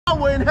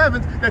Yahweh in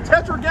heavens, the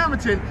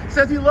Tetragrammaton,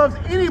 says he loves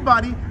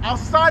anybody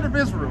outside of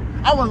Israel.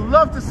 I would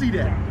love to see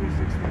that.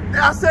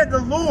 I said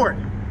the Lord.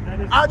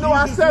 I know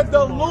I said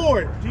the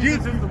Lord.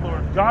 Jesus is the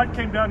Lord. God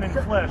came down in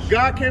the flesh.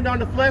 God came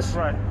down in the flesh?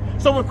 Right.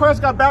 So when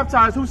Christ got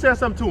baptized, who said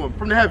something to him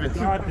from the heavens?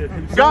 God did.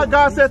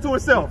 God said to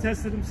himself. He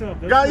tested himself.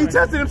 He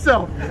tested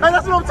himself. And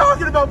that's what I'm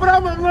talking about, but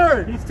I'm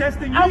unlearned. He's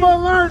testing you. I'm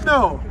unlearned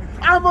though.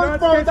 I'm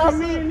unlearned. God's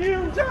testing me and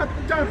you. John,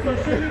 So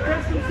should he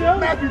test himself?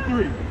 Matthew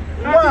 3.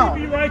 How can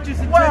he be righteous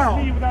and test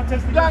me without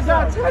testing himself?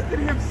 God tested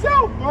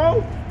himself,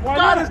 bro.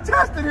 God has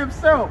tested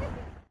himself.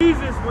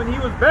 Jesus, when he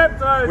was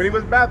baptized, when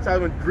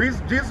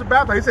Jesus was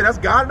baptized, he said, that's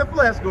God in the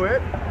flesh. Go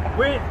ahead.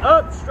 Went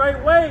up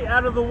straightway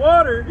out of the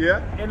water. Yeah.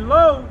 And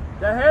lo,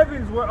 the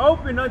heavens were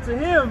opened unto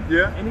him.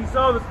 Yeah. And he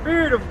saw the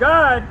Spirit of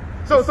God.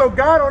 So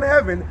God on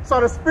heaven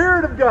saw the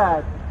Spirit of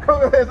God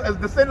as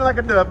descending like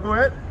a dove. Go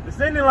ahead.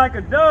 Descending like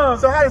a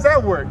dove. So how does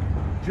that work?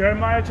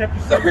 Jeremiah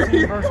chapter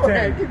 17, verse 10.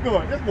 Ahead, keep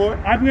going. Just more.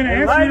 I'm going to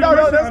answer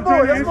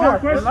your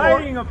question.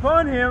 Lighting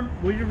upon him.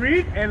 Will you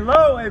read? And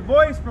lo, a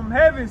voice from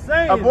heaven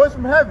saying. A voice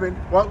from heaven.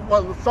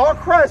 Well, saw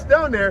Christ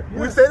down there. Yes.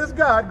 We say it's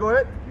God. Go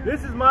ahead.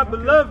 This is my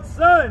beloved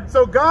son.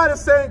 So God is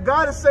saying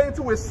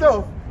to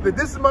himself that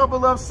this is my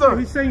beloved son. So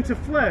he's saying to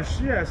flesh,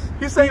 yes.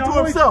 He's saying to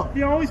himself.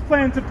 He always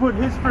planned to put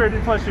his spirit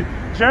in flesh.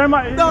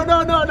 Jeremiah. No,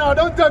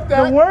 don't duck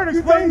that. The word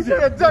explains it.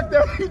 You duck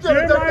that. You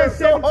Jeremiah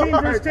so 17,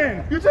 hard. verse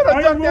 10. You should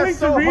have ducked that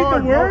so hard. Are you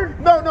willing to read the word?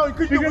 No,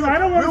 because I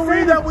don't want to we'll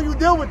read that when you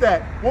deal with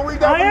that. We'll read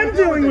that I am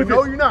dealing with it.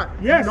 No, you're not.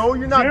 Yes. No,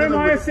 you're not.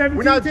 Jeremiah 17,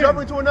 we're not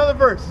jumping to another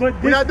verse. But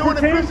we're not doing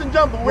the Christian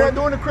jumble. We're not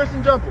doing the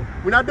Christian jumble.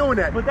 We're not doing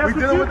that. But that's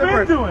we're what you've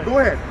been doing. Go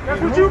ahead.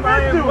 That's what you've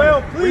been doing.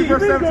 Well, please.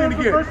 Verse 17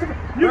 again.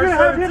 You're going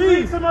to have him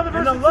read some other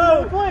verses in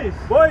another place.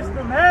 Voice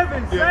from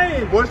heaven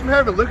saying. Voice from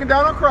heaven looking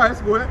down on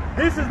Christ. Go ahead.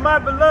 This is my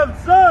beloved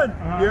son,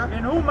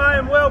 in whom I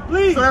am well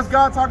pleased. So that's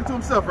God talking to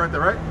himself right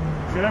there, right?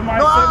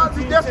 Jeremiah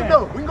 17, yes or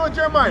no? We can go to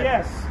Jeremiah.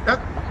 Yes.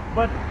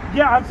 But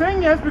yeah, I'm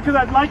saying yes because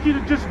I'd like you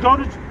to just go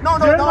to No,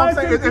 I'm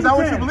saying, is that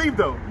what you believe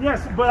though?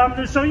 Yes, but I'm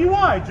going to show you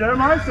why.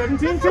 Jeremiah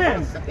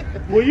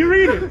 17:10. Will you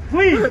read it?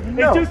 Please.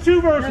 It's just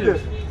 2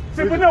 verses.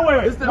 But no,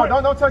 wait.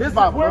 Don't touch the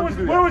Bible. Where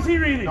was he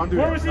reading?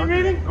 Where was he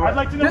reading? I'd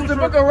like to know. This is the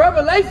book of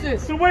Revelation.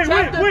 So wait.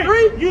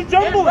 3, You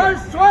jumbling.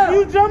 verse 12.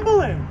 You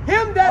jumbling.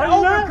 Him that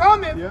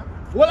overcometh,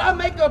 will I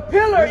make a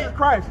pillar. This is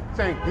Christ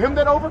saying, him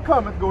that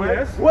overcometh. Go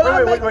ahead. Yes.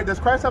 Wait. Does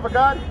Christ have a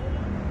God?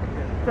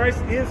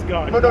 Christ is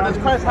God. No, does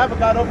Christ have a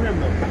God over him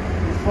though?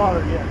 His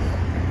Father, yes.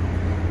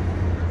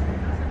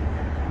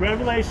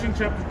 Revelation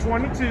chapter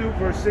 22,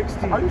 verse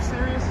 16. Are you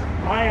serious?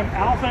 I am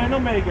Alpha and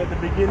Omega, the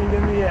beginning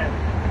and the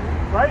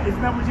end. Right?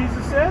 Isn't that what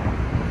Jesus said?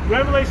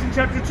 Revelation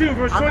chapter 2,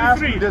 verse 23.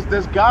 Asking,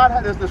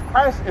 does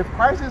Christ, if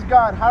Christ is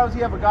God, how does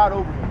he have a God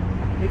over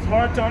him? It's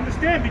hard to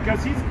understand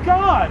because he's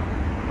God.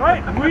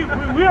 Right?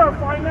 We are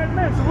finite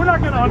men, so we're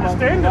not going to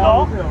understand it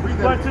all.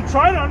 But to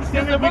try to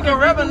understand it, the book of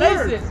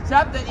Revelation,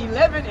 chapter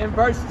 11 and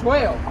verse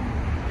 12.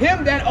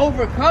 Him that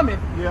overcometh,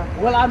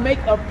 will I make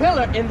a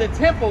pillar in the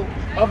temple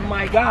of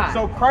my God.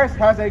 So Christ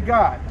has a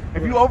God.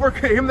 If you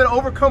overcome him that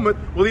overcometh,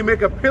 will he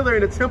make a pillar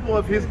in the temple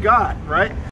of his God, right?